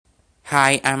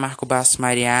Hi, I'm Marco Bass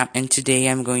Maria, and today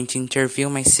I'm going to interview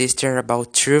my sister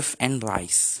about truth and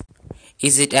lies.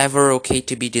 Is it ever okay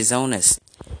to be dishonest?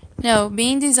 No,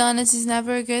 being dishonest is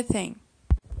never a good thing.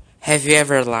 Have you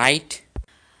ever lied?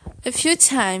 A few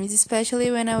times,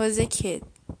 especially when I was a kid.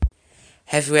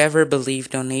 Have you ever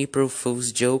believed on April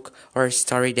Fool's joke or a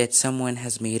story that someone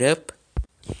has made up?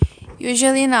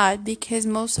 Usually not, because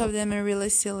most of them are really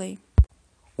silly.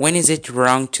 When is it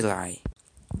wrong to lie?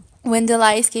 When the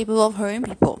lie is capable of hurting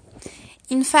people.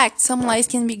 In fact, some lies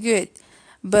can be good,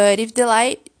 but if the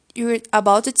lie you're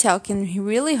about to tell can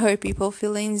really hurt people's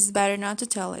feelings, it's better not to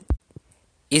tell it.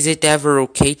 Is it ever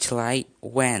okay to lie?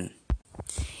 When?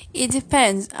 It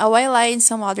depends. A white lie in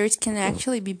some others can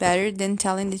actually be better than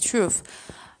telling the truth,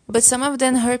 but some of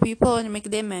them hurt people and make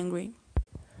them angry.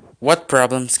 What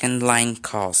problems can lying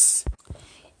cause?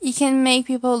 It can make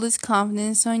people lose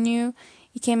confidence on you.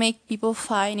 It can make people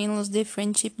fight and lose the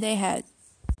friendship they had.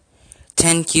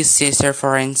 Thank you, sister,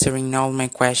 for answering all my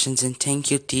questions, and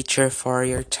thank you, teacher, for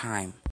your time.